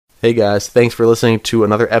Hey guys, thanks for listening to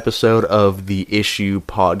another episode of The Issue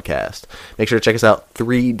Podcast. Make sure to check us out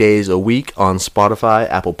 3 days a week on Spotify,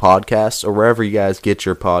 Apple Podcasts, or wherever you guys get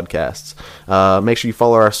your podcasts. Make sure you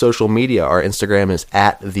follow our social media. Our Instagram is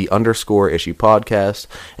 @the_issue podcast,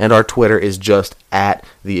 and our Twitter is just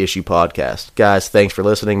 @the issue podcast. Guys, thanks for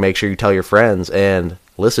listening. Make sure you tell your friends and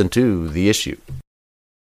listen to The Issue.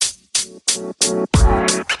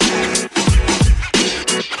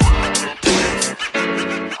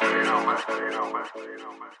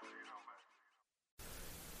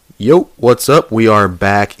 Yo, what's up? We are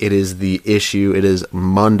back. It is The Issue. It is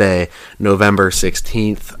Monday, November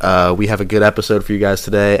 16th. We have a good episode for you guys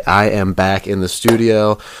today. I am back in the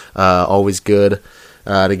studio. Always good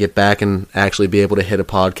to get back and actually be able to hit a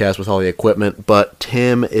podcast with all the equipment. But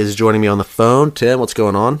Tim is joining me on the phone. Tim, what's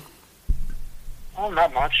going on? Oh,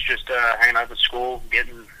 not much. Just hanging out at school,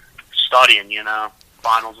 studying.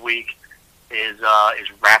 Finals week is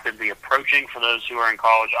rapidly approaching. For those who are in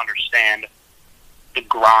college, understand the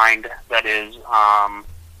grind that is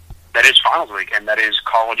finals week, and that is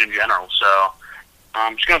college in general. So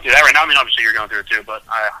I'm just going through that right now. I mean, obviously you're going through it too, but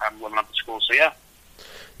I'm living up to school, so yeah.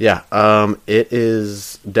 Yeah, it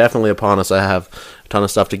is definitely upon us. I have a ton of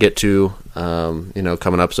stuff to get to,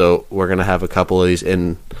 coming up. So we're going to have a couple of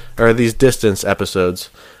these distance episodes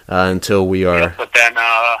until we are. Yeah, but then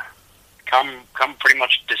come pretty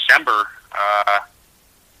much December,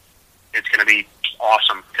 it's going to be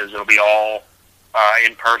awesome because it'll be all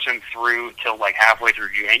in person through till like halfway through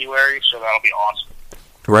January, so that'll be awesome.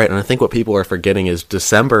 Right, and I think what people are forgetting is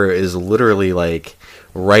December is literally like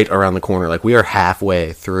right around the corner. Like we are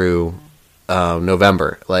halfway through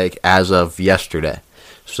November, like as of yesterday.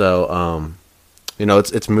 So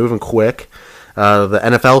it's moving quick. The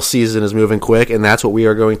NFL season is moving quick, and that's what we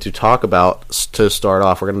are going to talk about to start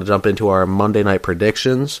off. We're going to jump into our Monday night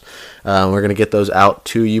predictions. We're going to get those out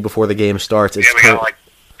to you before the game starts. We got like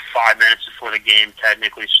 5 minutes before the game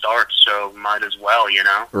technically starts, so might as well,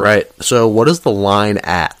 Right. So what is the line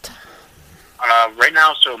at? Right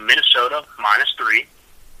now, so Minnesota -3,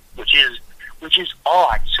 which is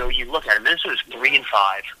odd. So you look at it, Minnesota's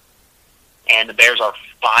 3-5, and the Bears are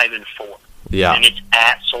 5-4. Yeah. And it's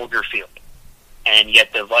at Soldier Field, and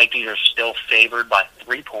yet the Vikings are still favored by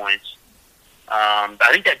 3 points. I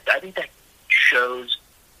think that shows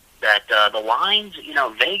that the lines,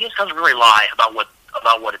 Vegas doesn't really lie about what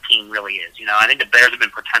a team really is. I think the Bears have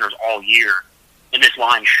been pretenders all year, and this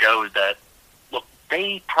line shows that, look,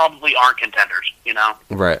 they probably aren't contenders,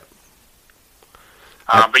 Right.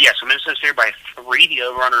 But yeah, so Minnesota's favored by 3. The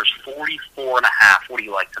over-under is 44.5. What do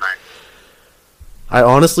you like tonight? I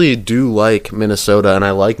honestly do like Minnesota, and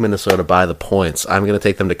I like Minnesota by the points. I'm going to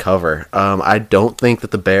take them to cover. I don't think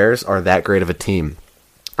that the Bears are that great of a team.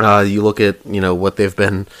 You look at, what they've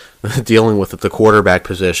been dealing with at the quarterback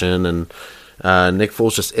position, and Nick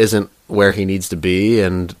Foles just isn't where he needs to be,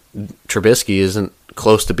 and Trubisky isn't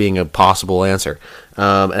close to being a possible answer.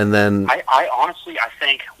 And then I honestly, I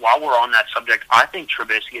think, while we're on that subject, I think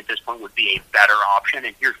Trubisky at this point would be a better option,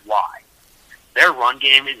 and here's why. Their run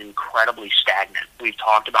game is incredibly stagnant. We've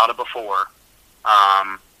talked about it before,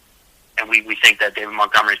 and we think that David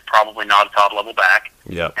Montgomery is probably not a top-level back.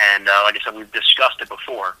 Yeah. And like I said, we've discussed it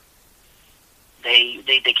before. They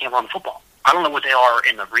can't run the football. I don't know what they are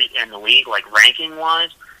in the league, like ranking wise,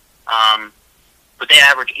 but they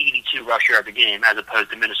average 82 rush yards a game as opposed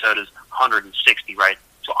to Minnesota's 160, right?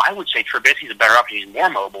 So I would say Trubisky's a better option. He's more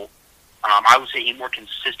mobile. I would say he's more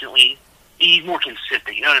consistent.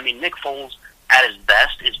 You know what I mean? Nick Foles at his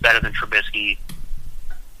best is better than Trubisky,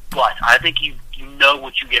 but I think you know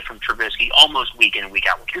what you get from Trubisky almost week in and week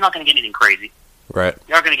out. You're not going to get anything crazy. Right.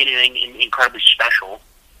 You're not going to get anything incredibly special,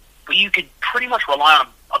 but you could pretty much rely on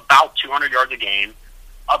about 200 yards a game,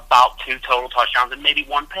 about 2 total touchdowns, and maybe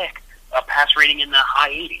 1 pick, a pass rating in the high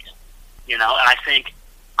 80s. And I think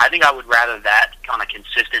I would rather that on a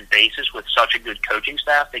consistent basis with such a good coaching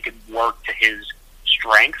staff. They could work to his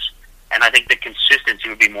strengths, and I think the consistency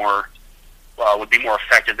would be more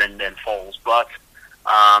effective than Foles. But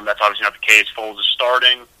that's obviously not the case. Foles is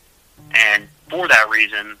starting, and for that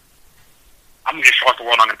reason, I'm going to shock the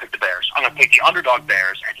world. I'm going to pick the Bears. I'm going to pick the underdog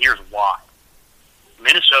Bears, and here's why.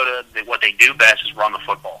 Minnesota, what they do best is run the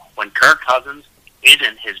football. When Kirk Cousins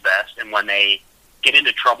isn't his best, and when they get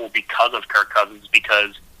into trouble because of Kirk Cousins,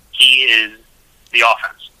 because he is the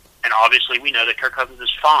offense. And obviously we know that Kirk Cousins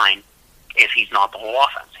is fine if he's not the whole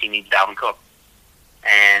offense. He needs Dalvin Cook.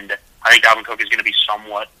 And I think Dalvin Cook is going to be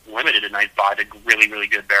somewhat limited tonight by the really, really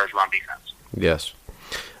good Bears run defense. Yes.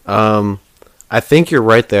 I think you're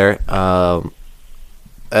right there.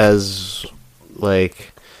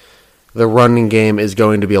 the running game is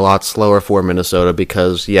going to be a lot slower for Minnesota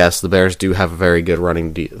because, yes, the Bears do have a very good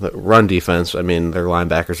run defense. I mean, their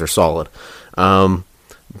linebackers are solid.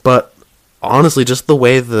 But honestly, just the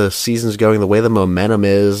way the season's going, the way the momentum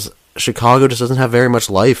is, Chicago just doesn't have very much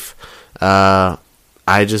life. I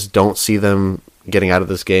just don't see them getting out of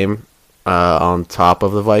this game on top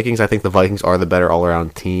of the Vikings. I think the Vikings are the better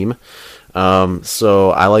all-around team.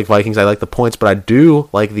 So I like Vikings. I like the points, but I do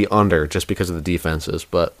like the under just because of the defenses.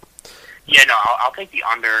 But yeah, no, I'll take the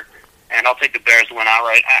under, and I'll take the Bears to win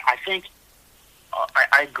outright. I think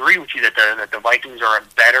I agree with you that the Vikings are a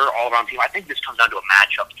better all-around team. I think this comes down to a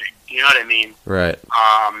matchup thing. You know what I mean? Right.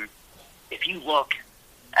 If you look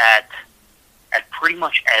at pretty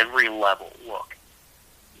much every level,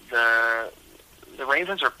 the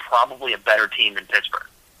Ravens are probably a better team than Pittsburgh.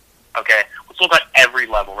 Okay, let's look at every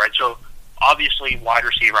level, right? So obviously, wide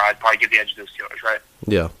receiver, I'd probably give the edge to the Steelers, right?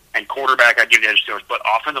 Yeah. And quarterback, I'd give the edge to the Steelers. But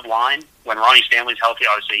offensive line, when Ronnie Stanley's healthy,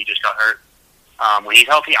 obviously he just got hurt. When he's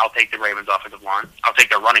healthy, I'll take the Ravens offensive line. I'll take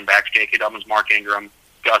their running backs, J.K. Dobbins, Mark Ingram,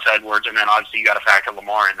 Gus Edwards, and then obviously you got to factor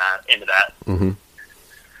Lamar into that. Mm-hmm.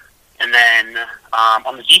 And then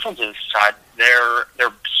on the defensive side,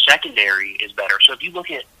 their secondary is better. So if you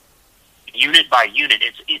look at unit by unit,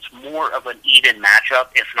 it's more of an even matchup,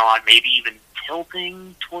 if not maybe even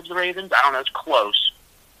tilting towards the Ravens. I don't know, it's close.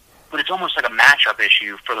 But it's almost like a matchup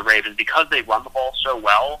issue for the Ravens because they run the ball so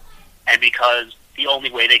well and because the only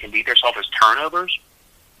way they can beat themselves is turnovers.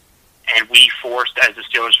 And we forced, as the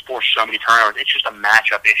Steelers forced so many turnovers, it's just a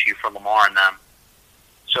matchup issue for Lamar and them.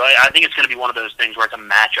 So I think it's going to be one of those things where it's a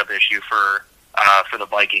matchup issue for the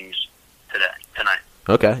Vikings tonight.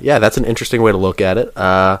 Okay, yeah, that's an interesting way to look at it.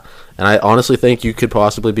 And I honestly think you could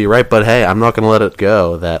possibly be right, but hey, I'm not going to let it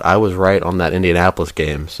go that I was right on that Indianapolis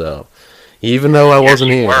game. So even though I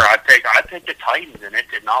wasn't here, I picked the Titans, and it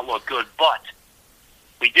did not look good. But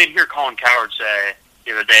we did hear Colin Cowherd say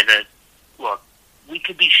the other day that, look, we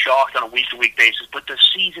could be shocked on a week-to-week basis, but the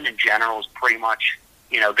season in general is pretty much,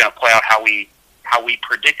 going to play out how we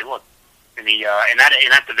predicted. Look, in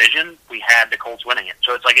that division, we had the Colts winning it,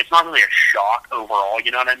 so it's not really a shock overall.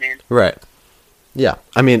 You know what I mean? Right. Yeah,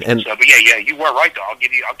 I mean, and so, but yeah, you were right though. I'll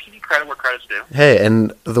give you credit where credit's due. Hey,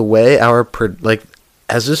 and the way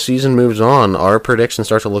as this season moves on, our predictions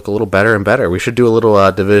start to look a little better and better. We should do a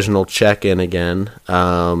little divisional check-in again,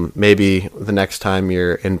 maybe the next time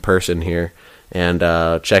you're in person here, and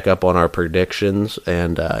check up on our predictions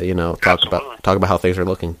and talk about how things are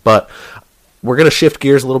looking. But we're going to shift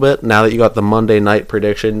gears a little bit now that you got the Monday night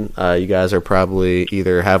prediction. You guys are probably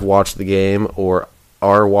either have watched the game or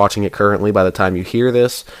are watching it currently by the time you hear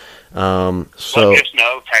this. So just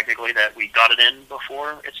know technically that we got it in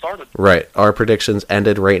before it started. Right. Our predictions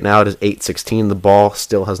ended right now. It is 8:16. The ball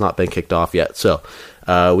still has not been kicked off yet. So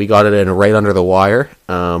we got it in right under the wire,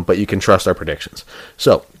 but you can trust our predictions.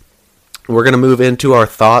 So we're going to move into our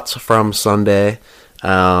thoughts from Sunday.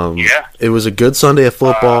 It was a good Sunday of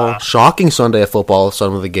football, shocking Sunday of football,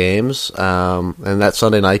 some of the games, and that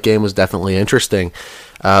Sunday night game was definitely interesting.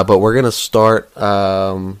 But we're going to start,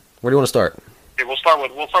 where do you want to start? Okay, we'll start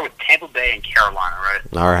with Tampa Bay and Carolina, right?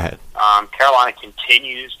 All right. Carolina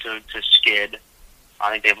continues to skid.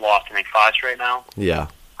 I think they've lost, 5 straight now. Yeah.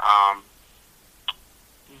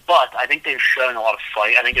 But I think they're showing a lot of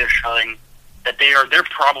fight. I think they're showing that they're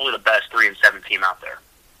probably the best 3-7 team out there.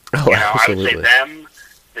 Oh, absolutely. I would say them,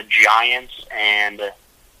 the Giants, and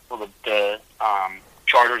the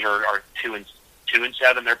Chargers are 2-7.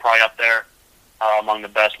 They're probably up there among the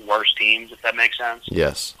best worst teams, if that makes sense.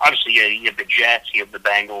 Yes. Obviously, you have the Jets, you have the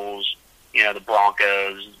Bengals, the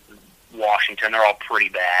Broncos, Washington. They're all pretty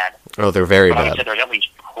bad. Oh, they're very bad. I would say there's at least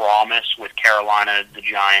promise with Carolina, the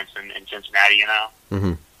Giants, and Cincinnati.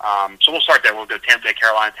 Mm-hmm. So we'll start there. We'll go Tampa Bay,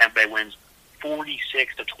 Carolina. Tampa Bay wins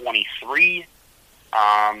 46-23.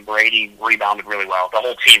 Brady rebounded really well. The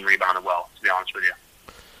whole team rebounded well, to be honest with you.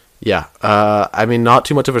 Yeah. I mean, not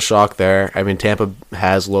too much of a shock there. I mean, Tampa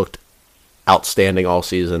has looked outstanding all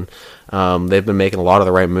season. They've been making a lot of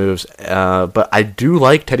the right moves. But I do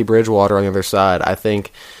like Teddy Bridgewater on the other side. I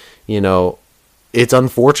think, it's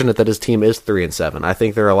unfortunate that his team is 3-7. I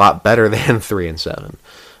think they're a lot better than 3-7.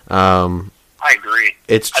 I agree.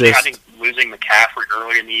 I think losing McCaffrey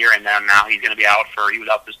early in the year, and now he's going to be out he was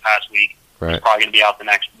out this past week. Right. He's probably going to be out the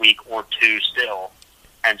next week or two still.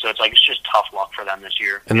 And so it's just tough luck for them this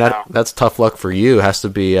year. And that's tough luck for you. It has to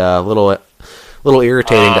be a little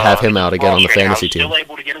irritating to have him out again on the fantasy team. I was still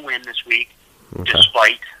able to get a win this week,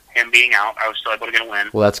 despite him being out. I was still able to get a win.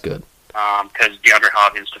 Well, that's good. Because DeAndre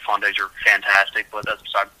Hopkins, Stephon Diggs are fantastic, but that's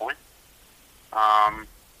beside the point.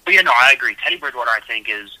 But I agree. Teddy Bridgewater, I think,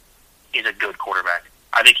 is a good quarterback.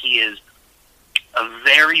 I think he is a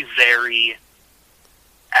very, very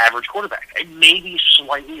average quarterback. Maybe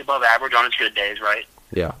slightly above average on his good days, right?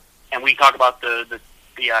 Yeah. And we talk about the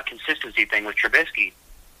consistency thing with Trubisky.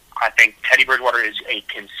 I think Teddy Bridgewater is a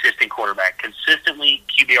consistent quarterback. Consistently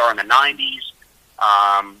QBR in the 90s,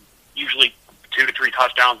 usually 2 to 3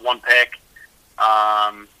 touchdowns, 1 pick.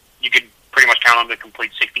 You could pretty much count on him to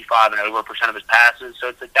complete 65 and over % of his passes.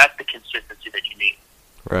 So that's the consistency that you need.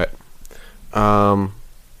 Right.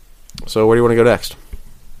 So where do you want to go next?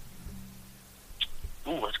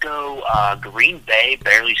 Ooh, let's go. Green Bay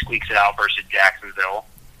barely squeaks it out versus Jacksonville.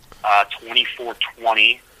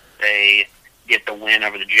 24-20. They get the win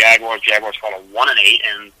over the Jaguars. Jaguars fall to 1-8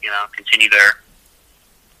 and continue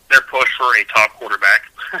their push for a top quarterback.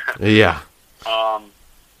 Yeah.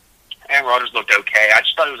 Aaron Rodgers looked okay. I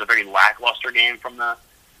just thought it was a very lackluster game from the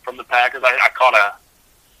Packers. I caught a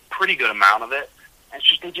pretty good amount of it. And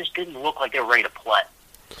they just didn't look like they were ready to play.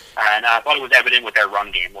 And I thought it was evident with their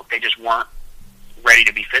run game. Look, they just weren't ready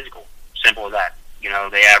to be physical. Simple as that.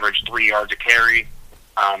 They averaged 3 yards a carry.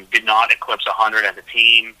 Did not eclipse 100 as a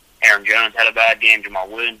team. Aaron Jones had a bad game. Jamal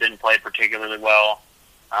Williams didn't play particularly well.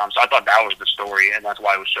 So I thought that was the story, and that's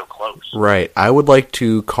why it was so close. Right. I would like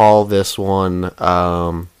to call this one,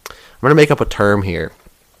 I'm going to make up a term here.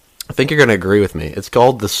 I think you're going to agree with me. It's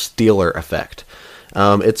called the Steeler effect.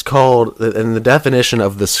 It's called, and the definition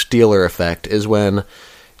of the Steeler effect is when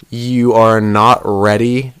you are not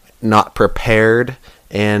ready, not prepared,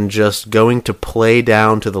 and just going to play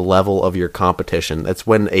down to the level of your competition. That's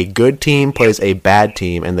when a good team plays a bad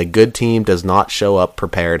team, and the good team does not show up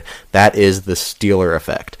prepared. That is the Steeler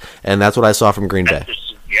effect. And that's what I saw from Green Bay.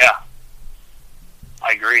 Yeah.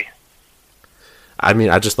 I agree. I mean,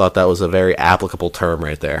 I just thought that was a very applicable term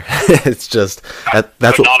right there. It's just...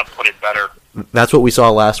 that's could not have put it better. That's what we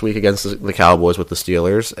saw last week against the Cowboys with the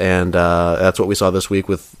Steelers, and that's what we saw this week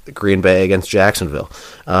with Green Bay against Jacksonville.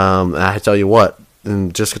 I tell you what,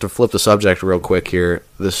 and just to flip the subject real quick here,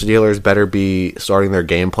 the Steelers better be starting their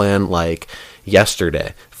game plan like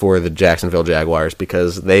yesterday for the Jacksonville Jaguars,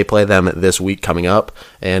 because they play them this week coming up,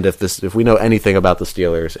 and if we know anything about the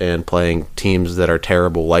Steelers and playing teams that are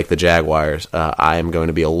terrible like the Jaguars, I am going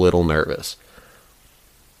to be a little nervous.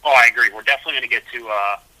 Oh, I agree. We're definitely going to get to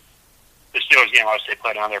the Steelers game. Obviously, they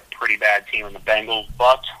played another pretty bad team in the Bengals,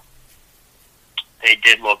 but they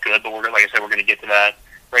did look good. But like I said, we're going to get to that.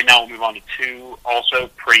 Right now, we'll move on to 2 also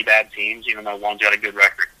pretty bad teams, even though one's got a good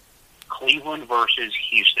record. Cleveland versus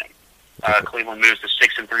Houston. Cleveland moves to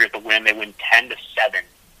 6-3 with the win. They win 10-7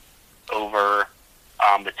 over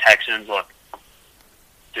the Texans. Look,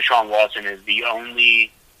 Deshaun Watson is the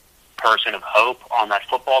only person of hope on that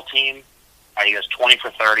football team. He goes 20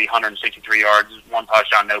 for 30, 163 yards, 1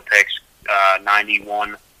 touchdown, no picks,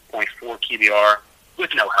 91.4 QBR,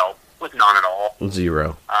 with no help, with none at all.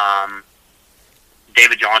 0.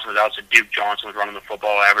 David Johnson was out, so Duke Johnson was running the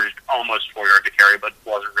football, averaged almost 4 yards a carry, but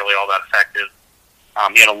wasn't really all that effective.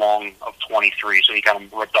 He had a long of 23, so he kind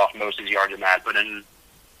of ripped off most of his yards in that. But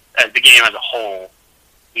as the game as a whole,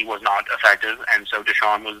 he was not effective, and so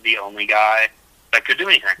Deshaun was the only guy that could do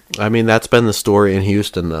anything. I mean, that's been the story in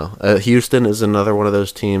Houston, though. Houston is another one of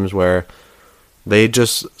those teams where they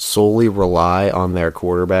just solely rely on their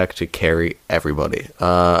quarterback to carry everybody.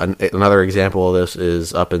 Another example of this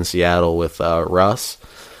is up in Seattle with Russ.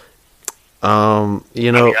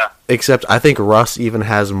 Except I think Russ even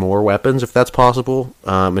has more weapons, if that's possible,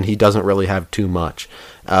 and he doesn't really have too much.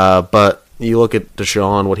 But you look at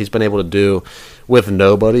Deshaun, what he's been able to do with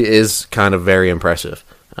nobody is kind of very impressive.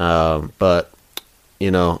 But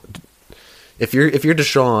if you're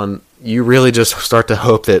Deshaun, you really just start to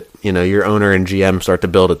hope that your owner and GM start to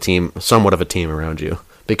build a team, somewhat of a team around you,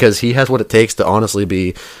 because he has what it takes to honestly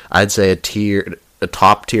be, I'd say, a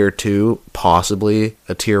top tier 2, possibly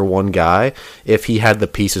a tier 1 guy, if he had the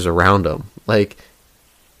pieces around him. Like,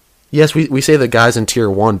 yes, we say the guys in tier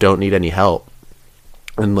 1 don't need any help,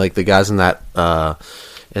 and like the guys in that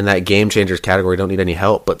game changers category don't need any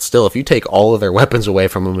help, but still, if you take all of their weapons away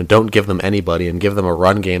from them and don't give them anybody and give them a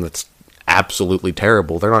run game that's absolutely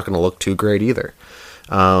terrible, they're not going to look too great either.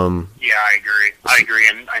 Yeah, I agree.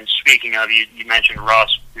 And speaking of, you mentioned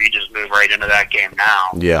Russ. We just move right into that game now.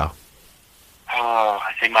 Yeah.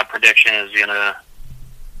 I think my prediction is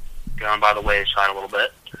going by the wayside a little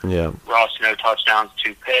bit. Yeah. Russ, no touchdowns,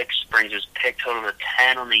 2 picks, brings his pick total to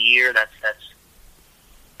 10 on the year. That's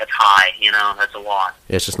high. That's a lot.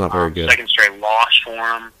 It's just not very good. Second straight loss for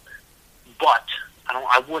him, but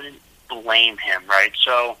I wouldn't blame him, right?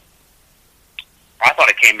 So I thought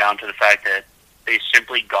it came down to the fact that they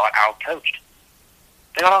simply got out-coached.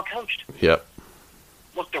 They got out-coached. Yep.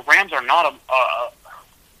 Look, the Rams are not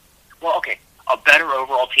a better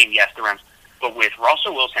overall team. Yes, the Rams. But with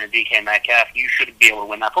Russell Wilson and DK Metcalf, you should be able to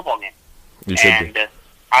win that football game. You should and be.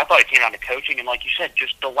 I thought it came down to coaching, and like you said,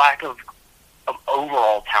 just the lack of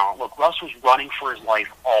overall talent. Look, Russ was running for his life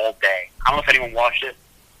all day. I don't know if anyone watched it.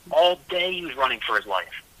 All day he was running for his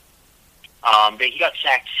life. But he got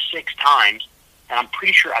sacked 6 times, and I'm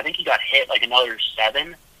pretty sure, I think he got hit like another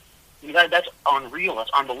 7. That's unreal. That's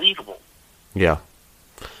unbelievable. Yeah.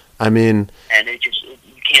 I mean... And you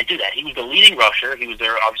can't do that. He was the leading rusher. He was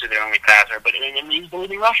obviously their only passer, but he was the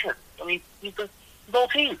leading rusher. I mean, he's the whole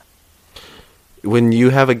team. When you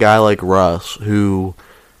have a guy like Russ, who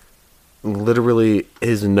literally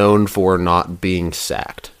is known for not being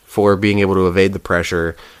sacked, for being able to evade the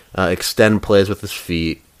pressure, extend plays with his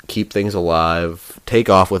feet, keep things alive, take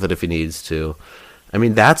off with it if he needs to. I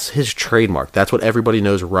mean, that's his trademark. That's what everybody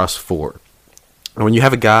knows Russ for. And when you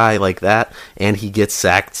have a guy like that and he gets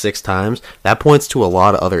sacked 6 times, that points to a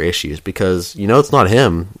lot of other issues because, it's not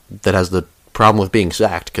him that has the problem with being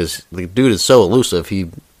sacked because the dude is so elusive, he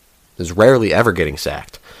is rarely ever getting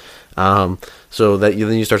sacked. So that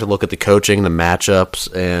then you start to look at the coaching, the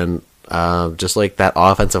matchups, and just like that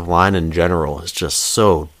offensive line in general is just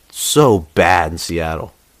so bad in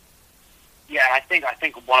Seattle. Yeah, I think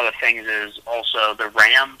one of the things is also the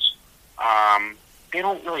Rams. They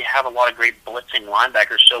don't really have a lot of great blitzing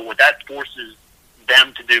linebackers. So what that forces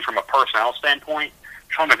them to do from a personnel standpoint,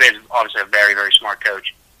 Sean McVay is obviously a very, very smart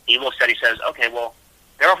coach. He looks at it, he says, okay, well,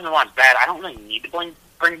 their offensive line's bad. I don't really need to bring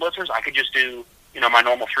blitzers. I could just do, my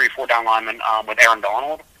normal 3-4 down linemen with Aaron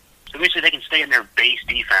Donald. So basically they can stay in their base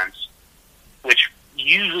defense, which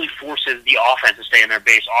usually forces the offense to stay in their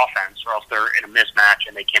base offense, or else they're in a mismatch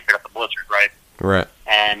and they can't pick up the blitzers, right? Right.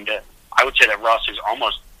 And I would say that Russ is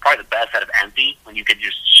almost probably the best out of empty when you could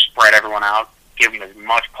just spread everyone out, give them as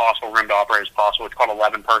much possible room to operate as possible. It's called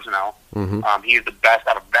 11 personnel. Mm-hmm. He is the best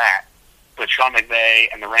out of that. But Sean McVay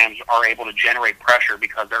and the Rams are able to generate pressure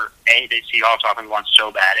because they see Seahawks offensive line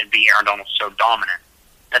so bad, and B, Aaron Donald's so dominant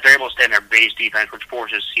that they're able to stay in their base defense, which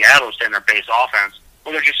forces Seattle to stay in their base offense,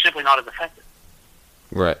 where they're just simply not as effective.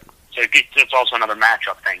 Right. So it's also another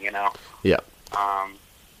matchup thing, Yeah.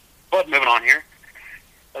 But moving on here,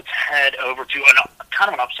 let's head over to kind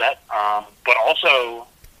of an upset, but also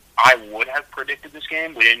I would have predicted this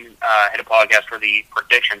game. We didn't hit a podcast for the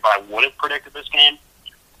prediction, but I would have predicted this game,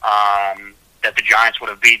 that the Giants would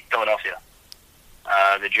have beat Philadelphia.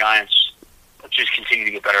 The Giants just continue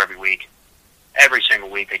to get better every week. Every single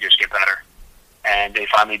week they just get better. And they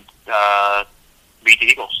finally beat the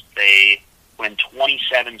Eagles. They win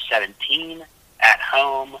 27-17 at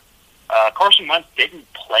home. Carson Wentz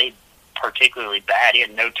didn't play particularly bad. He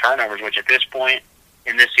had no turnovers, which at this point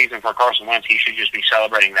in this season for Carson Wentz, he should just be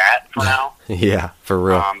celebrating that for now. Yeah, for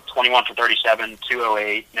real. 21 for 37,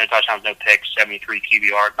 208, no touchdowns, no picks, 73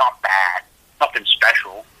 QBR. Not bad. Nothing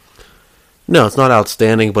special. No, it's not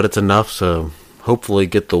outstanding, but it's enough to hopefully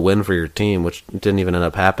get the win for your team, which didn't even end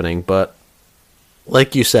up happening. But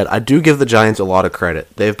like you said, I do give the Giants a lot of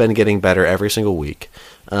credit. They've been getting better every single week.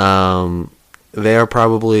 They are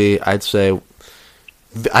probably, I'd say,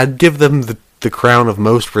 I'd give them the crown of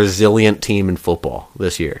most resilient team in football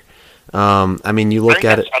this year. I mean, you look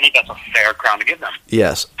at it. I think that's a fair crown to give them.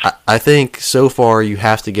 Yes, I think so far you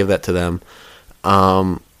have to give that to them.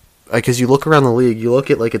 Because you look around the league, you look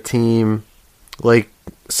at like a team like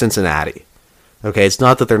Cincinnati. Okay, it's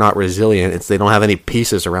not that they're not resilient; it's they don't have any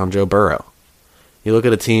pieces around Joe Burrow. You look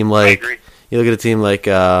at a team like I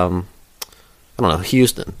don't know,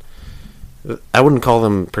 Houston. I wouldn't call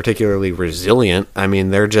them particularly resilient. I mean,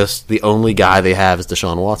 they're just the only guy they have is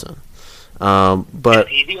Deshaun Watson. But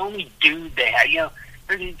he's the only dude they have.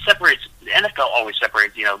 It separates. The NFL always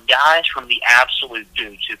separates, guys from the absolute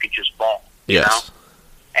dudes who could just ball. Yes.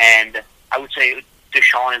 And I would say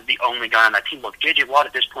Deshaun is the only guy on that team. Look, J.J. Watt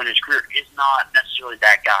at this point in his career is not necessarily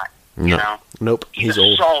that guy. No. Nope. He's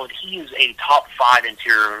old. Solid. He is a top 5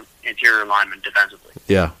 interior lineman defensively.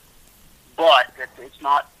 Yeah. But it's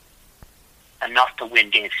not enough to win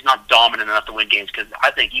games. He's not dominant enough to win games because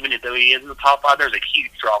I think even if he is in the top 5, there's a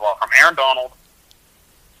huge drop off from Aaron Donald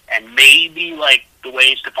and maybe like the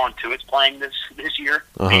way Stephon Tuitt's playing this year.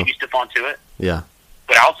 Maybe Stephon Tuitt. Yeah.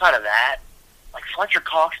 But outside of that, like Fletcher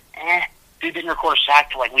Cox, dude didn't record a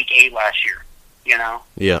sack till like week 8 last year.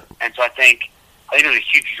 Yeah. And so I think there's a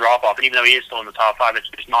huge drop off. And even though he is still in the top 5, it's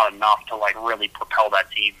just not enough to like really propel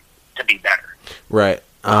that team to be better. Right.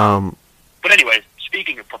 But anyways,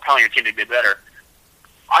 speaking of propelling your team to be better,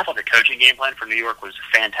 I thought the coaching game plan for New York was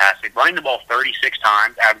fantastic. Running the ball 36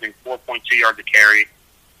 times, averaging 4.2 yards a carry,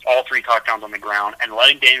 all 3 touchdowns on the ground, and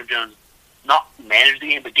letting Daniel Jones not manage the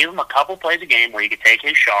game, but give him a couple plays a game where he could take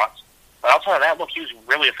his shots. But outside of that, look, he was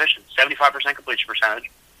really efficient. 75% completion percentage,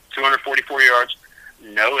 244 yards,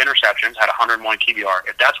 no interceptions, had 101 QBR.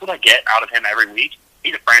 If that's what I get out of him every week,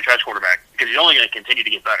 he's a franchise quarterback because he's only going to continue to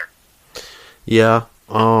get better. Yeah.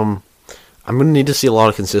 I'm going to need to see a lot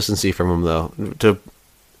of consistency from him, though,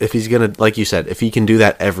 if he's going to, like you said, if he can do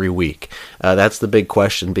that every week. That's the big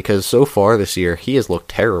question, because so far this year, he has looked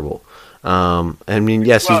terrible. I mean,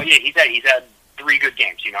 yes. Well, he's had 3 good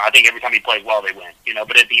games. I think every time he plays well, they win.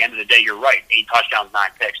 But at the end of the day, you're right. 8 touchdowns, 9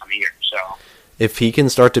 picks on the year. So if he can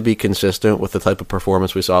start to be consistent with the type of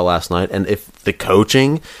performance we saw last night, and if the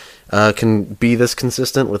coaching can be this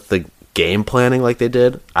consistent with the game planning like they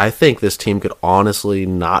did, I think this team could honestly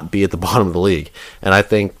not be at the bottom of the league. And I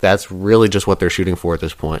think that's really just what they're shooting for at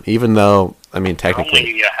this point. Even though, I mean, technically,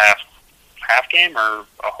 only a half game or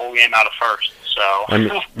a whole game out of first. So I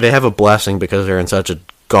mean, they have a blessing because they're in such a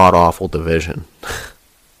god awful division.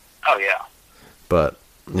 Oh yeah. But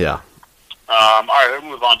yeah. All right,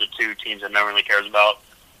 we'll move on to 2 teams that no one really cares about,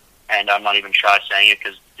 and I'm not even shy saying it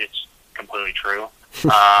because it's completely true.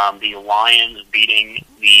 The Lions beating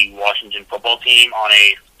the Washington football team on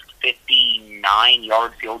a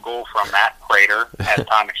 59-yard field goal from Matt Prater as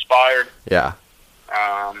time expired. Yeah.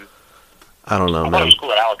 I don't know, I thought man. it was cool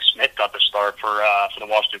that Alex Smith got the start for the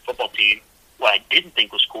Washington football team. What I didn't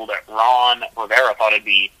think was cool that Ron Rivera thought it'd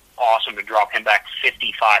be awesome to drop him back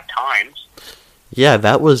 55 times. Yeah,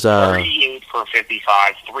 that was 38 for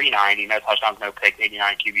 55, 390, no touchdowns, no picks,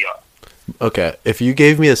 89 QBR. Okay, if you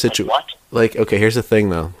gave me a situation, what? Okay, here's the thing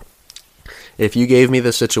though. If you gave me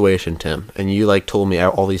the situation, Tim, and you told me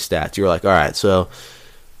all these stats, you were like, all right, so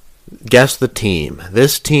guess the team.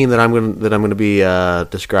 This team that I'm going to be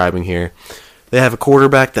describing here, they have a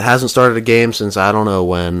quarterback that hasn't started a game since I don't know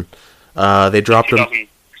when. They dropped him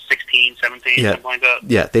 2016, 17, something like that.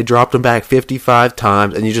 Yeah, they dropped him back 55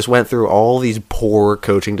 times, and you just went through all these poor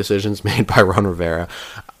coaching decisions made by Ron Rivera.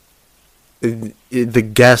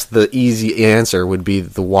 The easy answer would be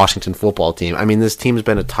the Washington football team. I mean, this team's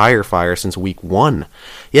been a tire fire since week 1.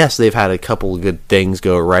 Yes, they've had a couple of good things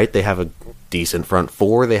go right. They have a decent front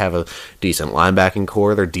 4. They have a decent linebacking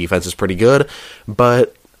core. Their defense is pretty good.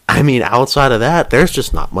 But, I mean, outside of that, there's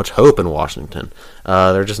just not much hope in Washington.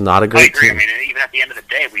 They're just not a great team. I mean, even at the end of the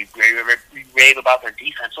day, we rave about their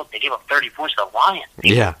defense. Look, they gave up 30 points to the Lions.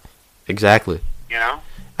 Yeah, exactly.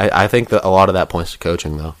 I think that a lot of that points to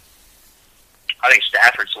coaching, though. I think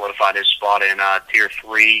Stafford solidified his spot in Tier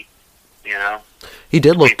 3, He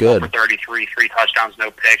did look good. For 33, 3 touchdowns, no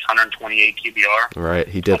picks, 128 QBR. Right,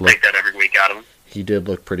 he did I'll take that every week out of him. He did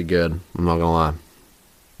look pretty good, I'm not going to lie.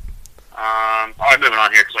 All right, moving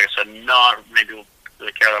on here, because like I said, not many people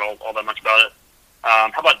really care all that much about it.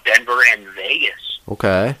 How about Denver and Vegas?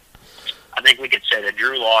 Okay. I think we could say that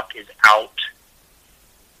Drew Lock is out.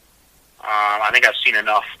 I think I've seen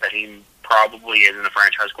enough that he probably isn't a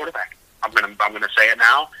franchise quarterback. I'm gonna say it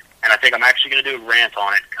now, and I think I'm actually gonna do a rant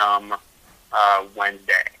on it come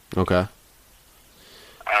Wednesday. Okay.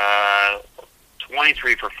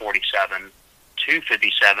 23 for 47,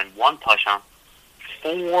 257, 1 touchdown,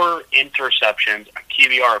 4 interceptions, a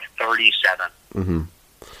QBR of 37. Mm-hmm.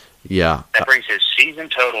 Yeah. That brings his season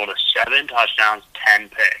total to 7 touchdowns, 10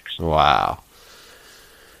 picks. Wow.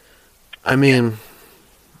 I mean,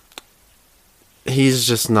 he's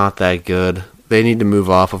just not that good. They need to move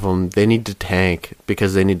off of him. They need to tank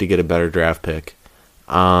because they need to get a better draft pick.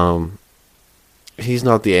 He's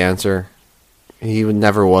not the answer. He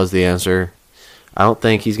never was the answer. I don't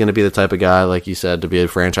think he's going to be the type of guy, like you said, to be a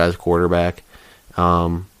franchise quarterback.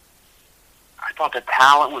 I thought the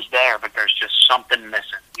talent was there, but there's just something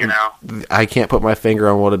missing, I can't put my finger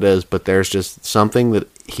on what it is, but there's just something that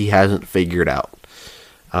he hasn't figured out.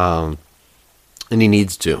 And he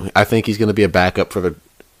needs to. I think he's going to be a backup for the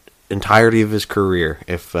entirety of his career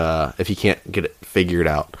if he can't get it figured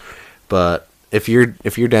out. But if you're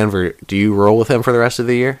Denver, do you roll with him for the rest of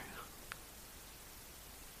the year?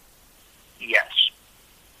 Yes,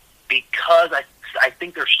 because I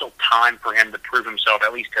think there's still time for him to prove himself,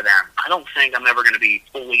 at least to them. I don't think I'm ever going to be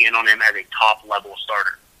fully in on him as a top level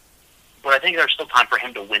starter, but I think there's still time for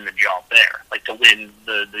him to win the job there, like to win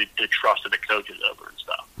the trust of the coaches over and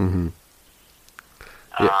stuff. Mm-hmm.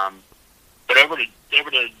 Yeah. But over to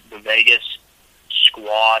the Vegas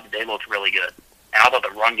squad, they looked really good. And I thought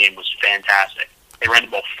the run game was fantastic. They ran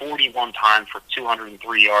the ball 41 times for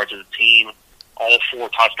 203 yards as a team, all 4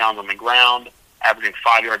 touchdowns on the ground, averaging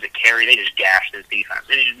 5 yards a carry. They just gashed this defense.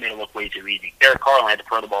 They just made it look way too easy. Derek Carr had to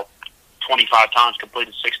throw the ball 25 times,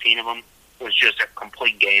 completed 16 of them. Was just a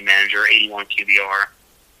complete game manager, 81 QBR.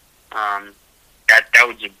 That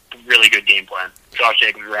was a really good game plan. Josh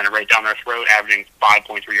Jacobs ran it right down their throat, averaging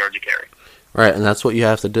 5.3 yards a carry. Right, and that's what you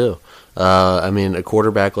have to do. I mean, a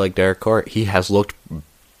quarterback like Derek Carr, he has looked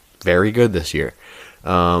very good this year.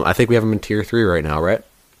 I think we have him in tier 3 right now, right?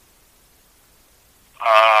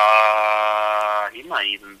 He might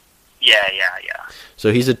even. Yeah.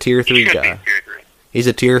 So he's a tier 3 He should guy. be tier 3. He's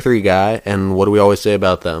a tier 3 guy, and what do we always say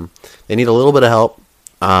about them? They need a little bit of help,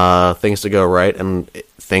 things to go right, and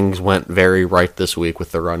things went very right this week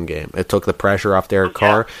with the run game. It took the pressure off Derek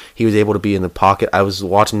Carr. He was able to be in the pocket. I was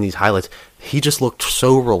watching these highlights. He just looked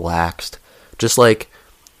so relaxed. Just like,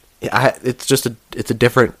 it's a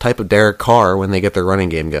different type of Derek Carr when they get their running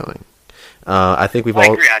game going. I think I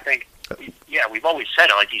agree. I think, we've always said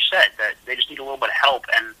it, like you said, that they just need a little bit of help.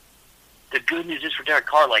 And the good news is for Derek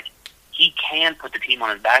Carr, like, he can put the team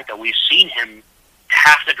on his back, though. We've seen him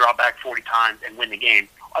have to drop back 40 times and win the game.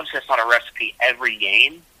 Obviously, that's not a recipe every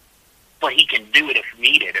game, but he can do it if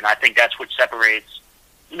needed. And I think that's what separates,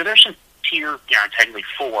 there's some tier, technically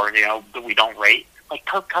 4, that we don't rate. Like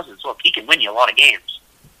Kirk Cousins, look, he can win you a lot of games.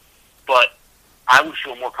 But I would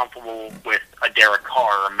feel more comfortable with a Derek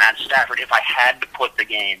Carr or a Matt Stafford if I had to put the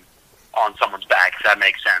game on someone's back, if that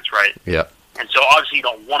makes sense, right? Yeah. And so obviously you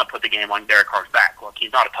don't want to put the game on Derek Carr's back. Look,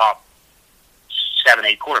 he's not a top 7,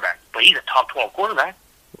 8 quarterback, but he's a top 12 quarterback.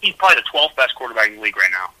 He's probably the 12th best quarterback in the league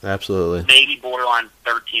right now. Absolutely. Maybe borderline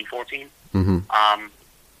 13, 14. Mm-hmm.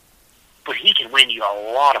 But he can win you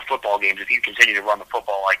a lot of football games if you continue to run the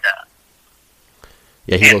football like that.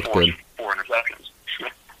 Yeah, he looks good. 4 interceptions.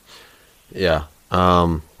 Yeah.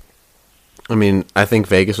 I mean, I think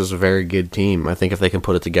Vegas is a very good team. I think if they can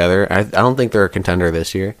put it together, I don't think they're a contender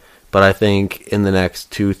this year, but I think in the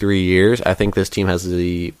next 2-3 years, I think this team has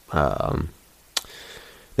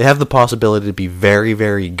they have the possibility to be very,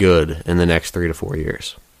 very good in the next 3 to 4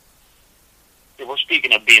 years. Yeah, we're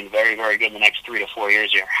speaking of being very, very good in the next 3 to 4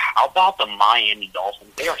 years here. How about the Miami Dolphins?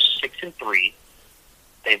 They are 6-3.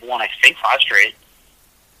 They've won, I think, 5 straight,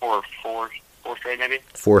 or 4 straight, maybe.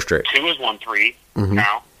 4 straight. Tua has won 3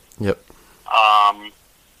 now. Yep.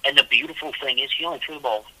 And the beautiful thing is he only threw the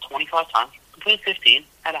ball 25 times, completed 15,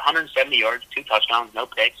 had 170 yards, 2 touchdowns, no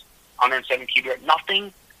picks, 107 QB,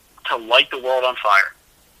 nothing to light the world on fire.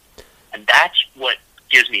 And that's what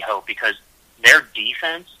gives me hope, because their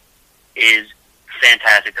defense is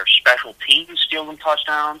fantastic. Their special teams steal them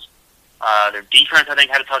touchdowns. Their defense, I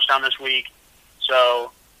think, had a touchdown this week.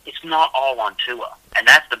 So it's not all on Tua, and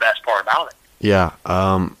that's the best part about it. Yeah,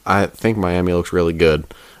 I think Miami looks really good.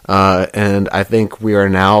 And I think we are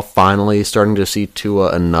now finally starting to see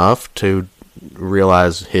Tua enough to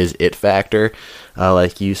realize his it factor.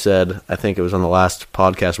 Like you said, I think it was on the last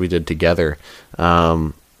podcast we did together,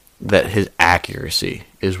 that his accuracy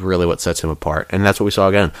is really what sets him apart. And that's what we saw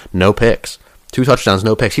again. No picks. 2 touchdowns,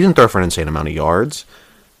 no picks. He didn't throw for an insane amount of yards.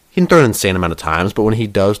 He didn't throw an insane amount of times, but when he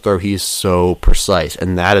does throw, he's so precise.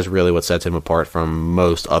 And that is really what sets him apart from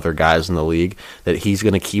most other guys in the league, that he's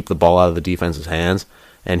going to keep the ball out of the defense's hands,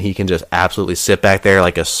 and he can just absolutely sit back there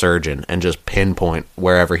like a surgeon and just pinpoint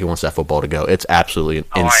wherever he wants that football to go. It's absolutely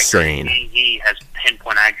insane. I agree. He has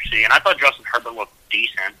pinpoint accuracy, and I thought Justin Herbert looked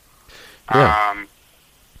decent. Yeah.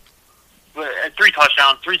 But 3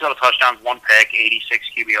 touchdowns, 3 total touchdowns, 1 pick, 86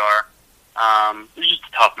 QBR. It was just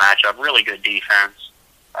a tough matchup. Really good defense.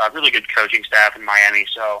 Really good coaching staff in Miami.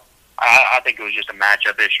 So I think it was just a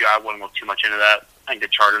matchup issue. I wouldn't look too much into that. I think the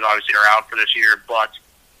Chargers obviously are out for this year, but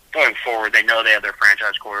going forward, they know they have their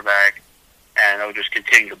franchise quarterback, and they'll just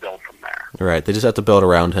continue to build from there. Right. They just have to build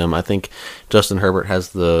around him. I think Justin Herbert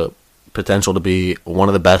has the potential to be one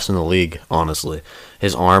of the best in the league, honestly.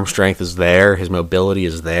 His arm strength is there. His mobility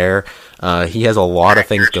is there. He has a lot of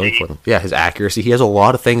things going for him. Yeah, his accuracy. He has a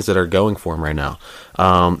lot of things that are going for him right now.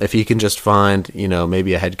 If he can just find,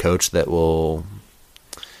 maybe a head coach that will,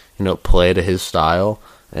 play to his style,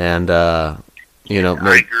 and, some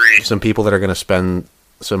people that are going to spend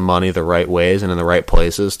some money the right ways and in the right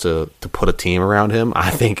places to put a team around him. I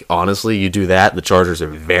think, honestly, you do that, the Chargers are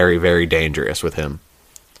very, very dangerous with him.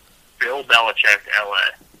 Bill Belichick to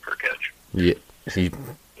L.A. for coach. Yeah, you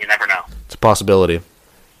never know. It's a possibility.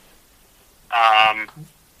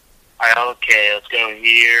 Okay, let's go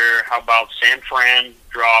here. How about San Fran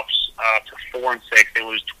drops to 4-6? They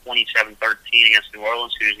lose 27-13 against New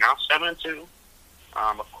Orleans, who's now 7-2.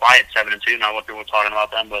 A quiet 7-2. Not what people were talking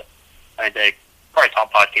about them, but I think they probably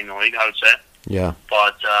top 5 team in the league, I would say. Yeah.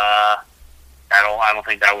 But I don't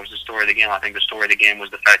think that was the story of the game. I think the story of the game was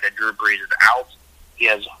the fact that Drew Brees is out. He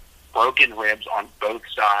has broken ribs on both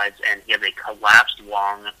sides, and he has a collapsed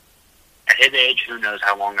lung. At his age, who knows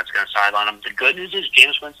how long that's going to sideline him. The good news is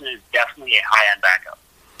Jameis Winston is definitely a high-end backup.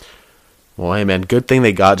 Well, hey, man, good thing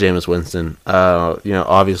they got Jameis Winston.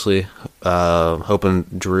 Obviously, hoping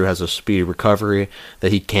Drew has a speedy recovery,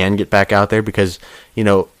 that he can get back out there, because,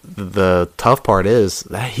 the tough part is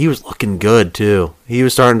that he was looking good too. He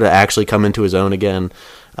was starting to actually come into his own again.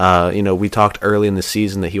 We talked early in the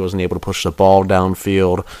season that he wasn't able to push the ball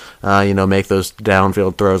downfield, make those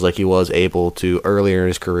downfield throws like he was able to earlier in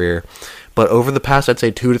his career. But over the past, I'd say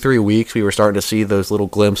 2 to 3 weeks, we were starting to see those little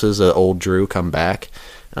glimpses of old Drew come back.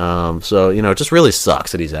 It just really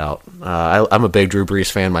sucks that he's out. I'm a big Drew Brees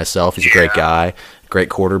fan myself. He's a great guy, great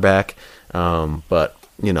quarterback. But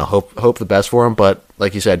hope the best for him. But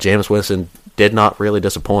like you said, Jameis Winston did not really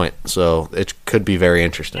disappoint, so it could be very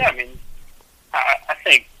interesting. Yeah, I mean, I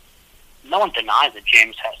think no one denies that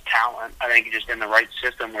James has talent. I think he's just in the right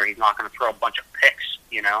system where he's not going to throw a bunch of picks,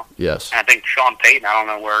 Yes. And I think Sean Payton, I don't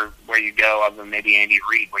know where you go other than maybe Andy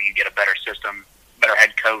Reid, where you get a better system, better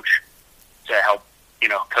head coach to help,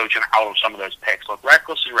 coach him out of some of those picks. Look,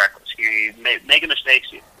 reckless is reckless. You make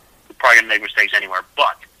mistakes, you're probably going to make mistakes anywhere.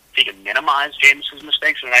 But if he can minimize Jameis's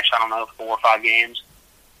mistakes for the next, 4 or 5 games,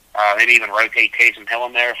 maybe even rotate Taysom Hill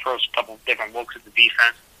in there, throw a couple of different looks at the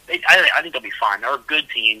defense, I think they'll be fine. They're a good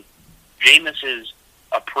team. Jameis is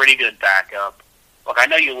a pretty good backup. Look, I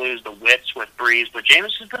know you lose the wits with Breeze, but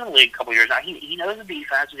Jameis has been in the league a couple years now. He knows the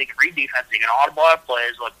defense, and he can read defense, he can audible out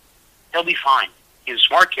plays. Look, he'll be fine. He's a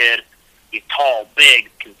smart kid. He's tall,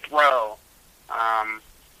 big, can throw. I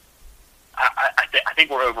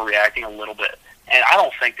think we're overreacting a little bit. And I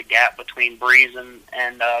don't think the gap between Breeze and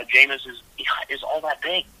Jameis is all that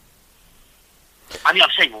big. I mean, I'm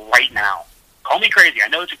saying right now. Call me crazy. I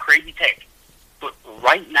know it's a crazy take. But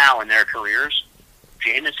right now in their careers,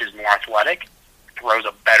 Jameis is more athletic, throws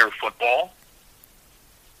a better football,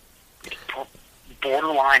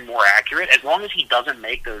 borderline more accurate. As long as he doesn't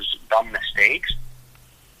make those dumb mistakes,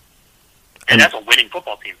 and that's a winning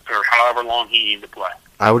football team for however long he needs to play.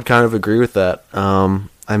 I would kind of agree with that.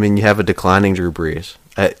 You have a declining Drew Brees.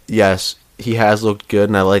 Yes, he has looked good,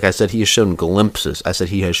 and like I said, he has shown glimpses. I said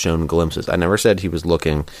he has shown glimpses. I never said he was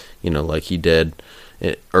looking, like he did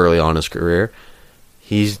early on in his career.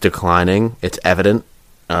 He's declining. It's evident.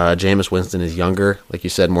 Jameis Winston is younger, like you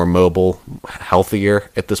said, more mobile,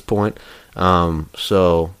 healthier at this point.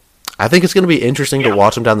 So I think it's going to be interesting to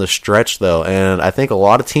watch him down the stretch, though. And I think a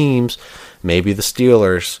lot of teams, maybe the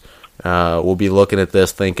Steelers, will be looking at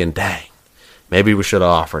this thinking, dang, maybe we should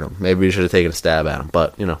have offered him. Maybe we should have taken a stab at him.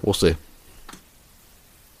 But, we'll see.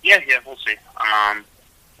 Yeah, we'll see. All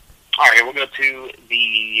right, we'll go to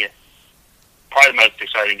probably the most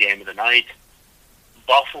exciting game of the night.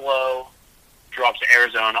 Buffalo drops to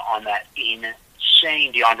Arizona on that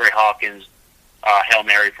insane DeAndre Hopkins Hail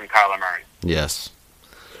Mary from Kyler Murray. Yes.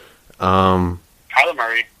 Kyler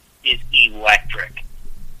Murray is electric.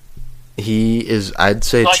 He is, I'd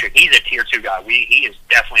say... Electric. He's a Tier 2 guy. He is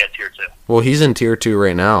definitely a Tier 2. Well, he's in Tier 2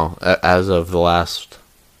 right now, as of the last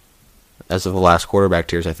quarterback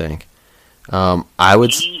tiers, I think.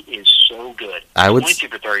 He is so good. 22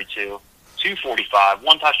 for 32, 245,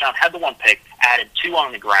 1 touchdown, had the 1 pick, added 2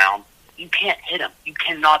 on the ground. You can't hit him. You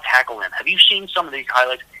cannot tackle him. Have you seen some of these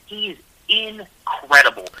highlights? He is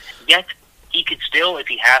incredible. Yet, he could still, if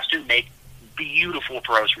he has to, make beautiful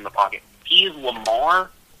throws from the pocket. He is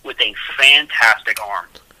Lamar with a fantastic arm.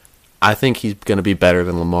 I think he's going to be better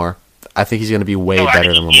than Lamar. I think he's going to be way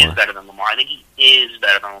better than Lamar. He is better than Lamar. I think he is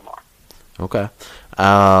better than Lamar. Okay.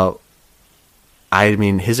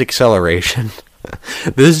 His acceleration.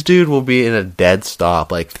 This dude will be in a dead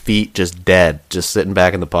stop, like feet just dead, just sitting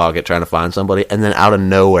back in the pocket trying to find somebody, and then out of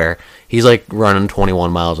nowhere, he's like running 21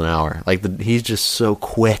 miles an hour. He's just so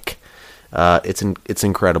quick. It's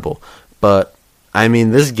incredible. But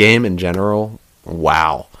this game in general,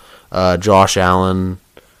 wow. Josh Allen,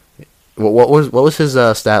 what was his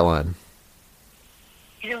stat line?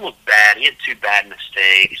 He didn't look bad. He had 2 bad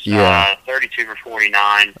mistakes. Yeah. 32 for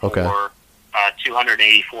 49 for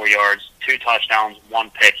 284 yards, 2 touchdowns, 1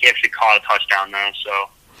 pick. He actually caught a touchdown, though, so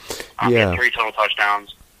he had 3 total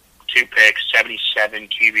touchdowns, 2 picks, 77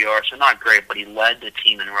 QBR, so not great, but he led the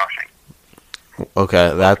team in rushing.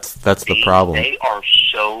 Okay, that's the problem. They are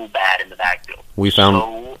so bad in the backfield.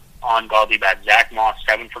 So ungodly bad. Zach Moss,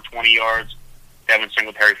 7 for 20 yards, Devin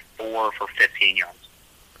Singletary, 4 for 15 yards.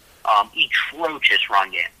 Atrocious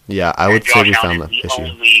run game. Yeah, I would say we found the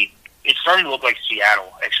issue. It's starting to look like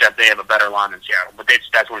Seattle, except they have a better line than Seattle. But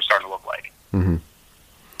that's what it's starting to look like. Mm-hmm.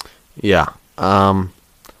 Yeah.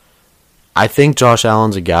 I think Josh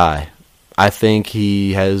Allen's a guy. I think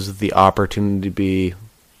he has the opportunity to be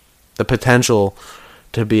the potential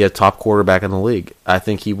to be a top quarterback in the league. I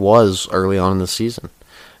think he was early on in the season.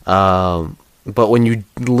 But when you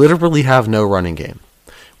literally have no running game,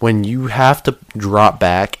 when you have to drop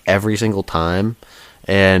back every single time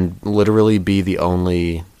and literally be the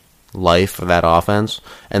only life of that offense,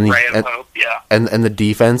 and the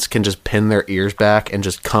defense can just pin their ears back and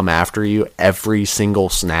just come after you every single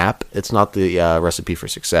snap. It's not the recipe for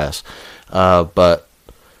success, but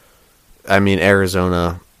I mean,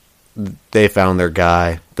 Arizona, they found their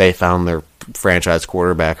guy, they found their franchise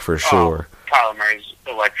quarterback for sure. Kyler Murray's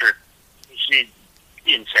electric. He's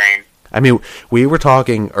insane. I mean, we were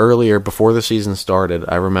talking earlier before the season started.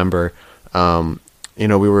 I remember.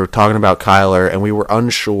 We were talking about Kyler, and we were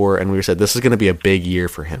unsure, and we said this is going to be a big year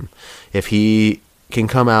for him. If he can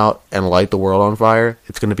come out and light the world on fire,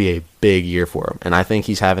 it's going to be a big year for him. And I think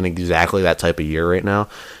he's having exactly that type of year right now.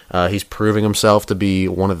 He's proving himself to be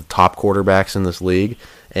one of the top quarterbacks in this league,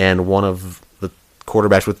 and one of the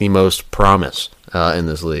quarterbacks with the most promise in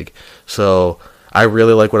this league. So I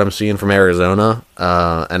really like what I'm seeing from Arizona,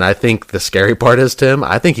 and I think the scary part is, Tim,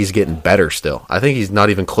 I think he's getting better still. I think he's not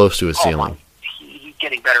even close to his ceiling.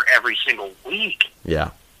 Getting better every single week. Yeah,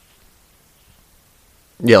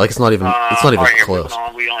 like it's not even close.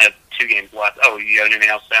 We only have 2 games left. Oh, you have anything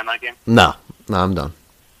else to say on that game? No, I'm done.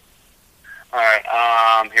 All right,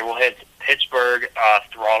 here we'll hit Pittsburgh,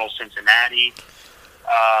 throttle Cincinnati.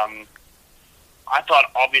 I thought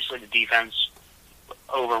obviously the defense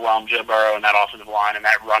overwhelmed Joe Burrow in that offensive line and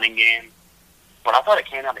that running game, but I thought it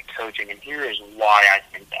came down to coaching, and here is why I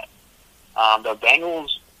think that. The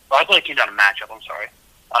Bengals. I thought it came down to matchup. I'm sorry.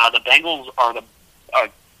 The Bengals are the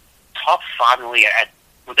top 5 in the league at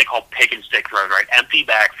what they call pick and stick throws, right? Empty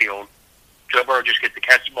backfield. Joe Burrow just gets to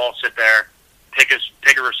catch the ball, sit there, pick a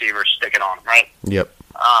receiver, stick it on him, right? Yep.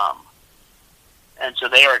 And so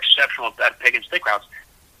they are exceptional at pick and stick routes.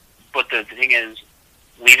 But the thing is,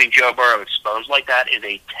 leaving Joe Burrow exposed like that is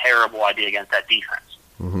a terrible idea against that defense.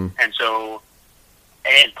 Mm-hmm. And so,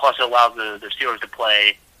 and plus it allows the Steelers to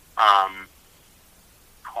play.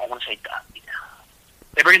 I want to say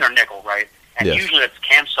they bring in their nickel, right? And yes. Usually it's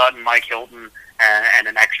Cam Sutton, Mike Hilton, and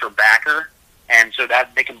an extra backer, and so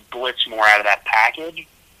that they can blitz more out of that package.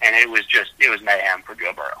 And it was mayhem for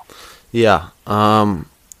Joe Burrow. Yeah, I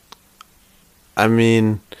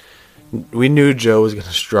mean, we knew Joe was going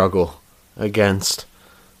to struggle against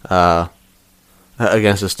the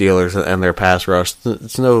Steelers and their pass rush.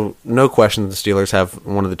 It's no question that the Steelers have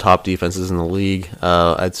one of the top defenses in the league.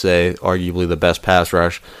 I'd say arguably the best pass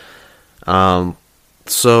rush.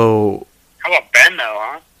 So how about Ben though,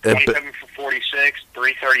 huh? 27 for 46,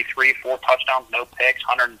 333, 4 touchdowns, no picks,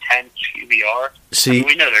 110 QBR. See, I mean,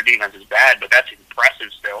 we know their defense is bad, but that's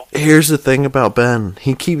impressive still. Here's the thing about Ben: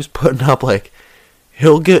 he keeps putting up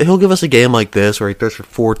He'll give us a game like this where he throws for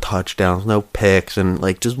 4 touchdowns, no picks, and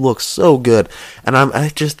just looks so good. And I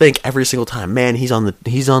just think every single time, man, he's on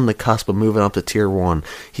the cusp of moving up to tier 1.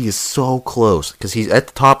 He is so close because he's at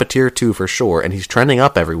the top of tier 2 for sure, and he's trending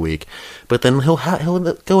up every week. But then he'll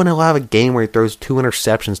go and he'll have a game where he throws 2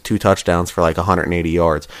 interceptions, 2 touchdowns for 180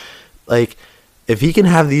 yards. If he can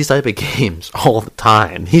have these type of games all the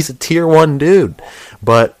time, he's a tier 1 dude.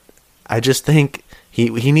 But I just think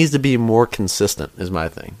He needs to be more consistent, is my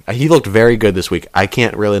thing. He looked very good this week. I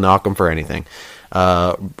can't really knock him for anything.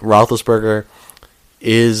 Roethlisberger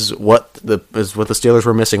is what the Steelers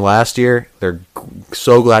were missing last year. They're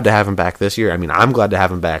so glad to have him back this year. I mean, I'm glad to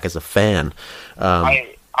have him back as a fan.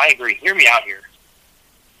 I agree. Hear me out here.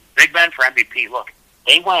 Big Ben for MVP. Look,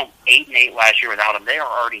 they went 8-8 last year without him. They are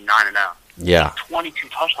already 9-0. Yeah, 22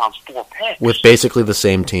 touchdowns, 4 picks with basically the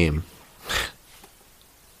same team.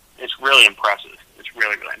 It's really impressive.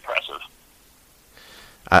 Really, really impressive.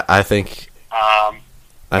 I think. I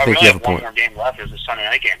think you have a point. One more game left. It was a Sunday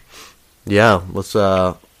night game. Yeah, let's. It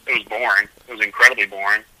was boring. It was incredibly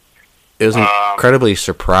boring. It was incredibly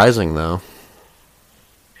surprising, though.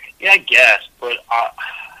 Yeah, I guess. But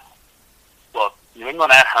look, New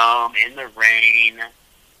England at home in the rain.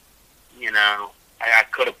 I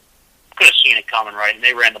could have seen it coming, right? And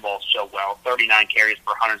they ran the ball so well. 39 carries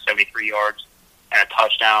for 173 yards and a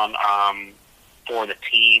touchdown. For the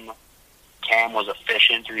team, Cam was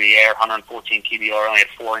efficient through the air, 114 QBR, only had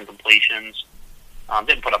 4 incompletions.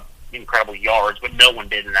 Didn't put up incredible yards, but no one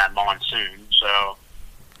did in that monsoon. So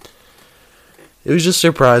it was just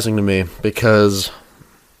surprising to me because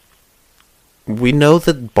we know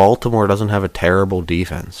that Baltimore doesn't have a terrible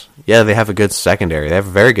defense. Yeah, they have a good secondary. They have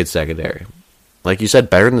a very good secondary. Like you said,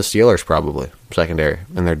 better than the Steelers probably, secondary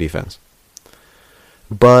in their defense.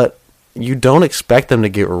 But you don't expect them to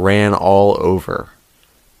get ran all over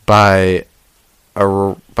by a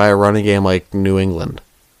running game like New England,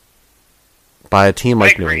 by a team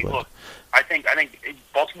like New England. Look, I think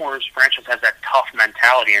Baltimore's franchise has that tough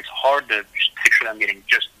mentality, and it's hard to just picture them getting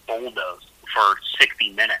just bulldozed for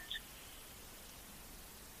 60 minutes.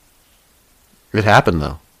 It happened,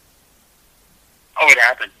 though. Oh, it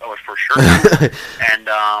happened. Oh, it for sure happened. And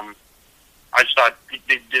I just thought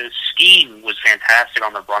the scheme was fantastic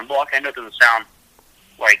on the run block. I know it doesn't sound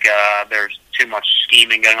like there's too much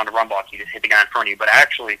scheming going on the run block. You just hit the guy in front of you. But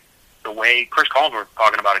actually, the way Chris Collinsworth was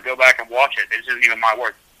talking about it, go back and watch it. This isn't even my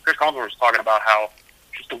word. Chris Collinsworth was talking about how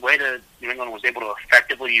just the way that New England was able to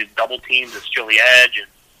effectively use double teams to steal the edge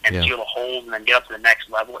and steal the holes and then get up to the next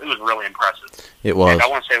level. It was really impressive. It was. And I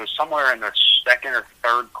want to say it was somewhere in the second or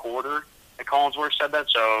third quarter that Collinsworth said that.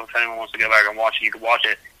 So if anyone wants to go back and watch it, you can watch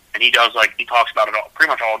it. And he talks about it pretty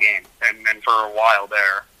much all game. And for a while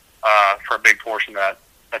there, for a big portion of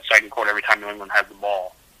that second quarter, every time New England has the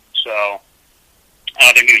ball. So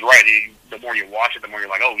I think he was right. The more you watch it, the more you're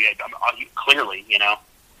like, oh, yeah, clearly, you know.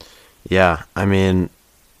 Yeah, I mean,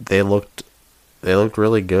 they looked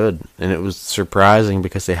really good, and it was surprising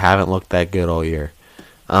because they haven't looked that good all year.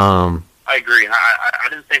 I agree. I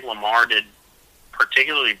didn't think Lamar did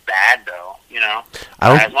particularly bad, though. You know,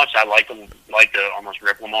 as much as I like to almost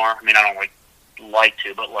rip Lamar. I mean, I don't like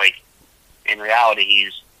to, but in reality,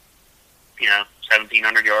 he's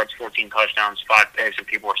 1,700 yards, 14 touchdowns, 5 picks, and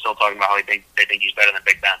people are still talking about how they think he's better than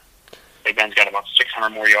Big Ben. Big Ben's got about 600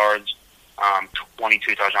 more yards,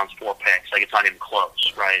 22 touchdowns, 4 picks. It's not even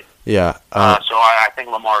close, right? Yeah. So I think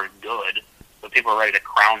Lamar is good, but people are ready to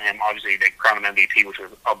crown him. Obviously, they crowned him MVP, which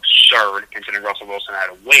was absurd considering Russell Wilson had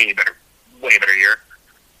a way better year.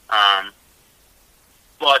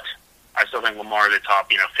 But I still think Lamar is the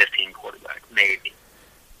top, 15 quarterback, maybe.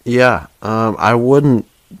 Yeah. I wouldn't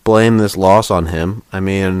blame this loss on him. I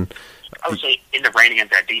mean, I would say in the rain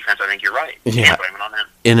against that defense, I think you're right. You can't blame it on him.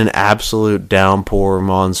 In an absolute downpour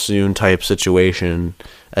monsoon type situation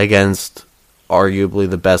against arguably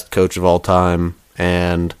the best coach of all time,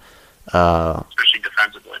 and especially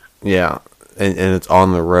defensively. Yeah, and it's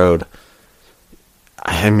on the road.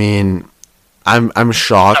 I mean, I'm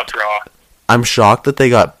shocked. I'm shocked that they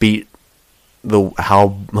got beat the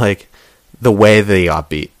way they got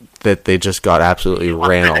beat. That they just got absolutely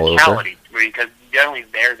ran all over. Because generally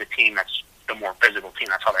they're the team that's the more physical team.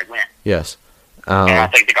 That's how they win. Yes. And I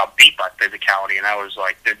think they got beat by physicality, and that was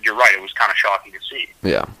you're right. It was kind of shocking to see.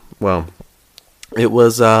 Yeah. Well, it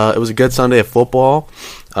was a good Sunday of football.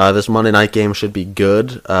 This Monday night game should be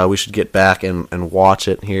good. We should get back and watch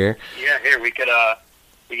it here. Yeah, here we could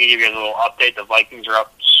give you a little update. The Vikings are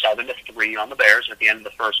up 7-3 on the Bears at the end of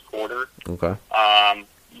the first quarter. Okay.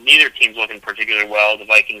 Neither team's looking particularly well. The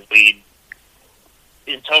Vikings lead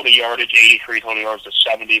in total yardage, 83 total yards to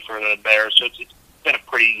 70 for the Bears. So it's been a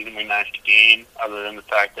pretty evenly matched game, other than the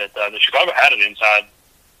fact that the Chicago had it inside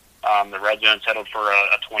the red zone, settled for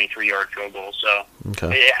a 23-yard field goal. So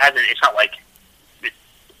it hasn't. It's not like it's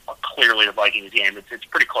clearly the Vikings game. It's a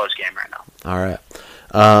pretty close game right now. All right.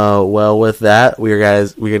 Well, with that, we're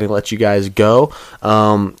going to let you guys go.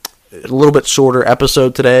 A little bit shorter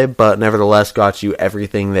episode today, but nevertheless got you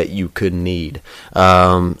everything that you could need.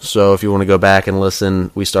 So if you want to go back and listen,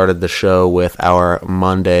 we started the show with our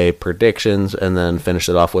Monday predictions and then finished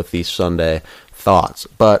it off with the Sunday thoughts.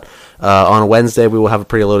 But on Wednesday, we will have a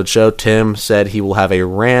pretty loaded show. Tim said he will have a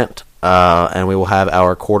rant, and we will have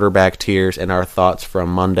our quarterback tiers and our thoughts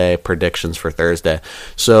from Monday, predictions for Thursday.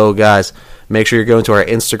 So, guys, make sure you're going to our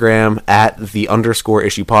Instagram at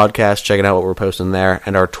 @the_issue podcast, checking out what we're posting there,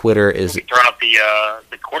 and our Twitter is. We'll be throwing up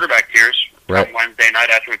the quarterback tiers right Wednesday night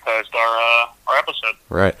after we post our episode.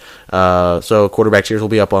 Right. So quarterback tiers will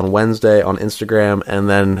be up on Wednesday on Instagram, and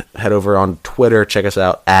then head over on Twitter. Check us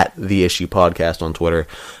out at The Issue Podcast on Twitter.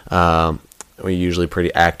 We're usually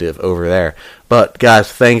pretty active over there. But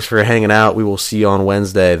guys, thanks for hanging out. We will see you on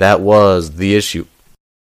Wednesday. That was The Issue.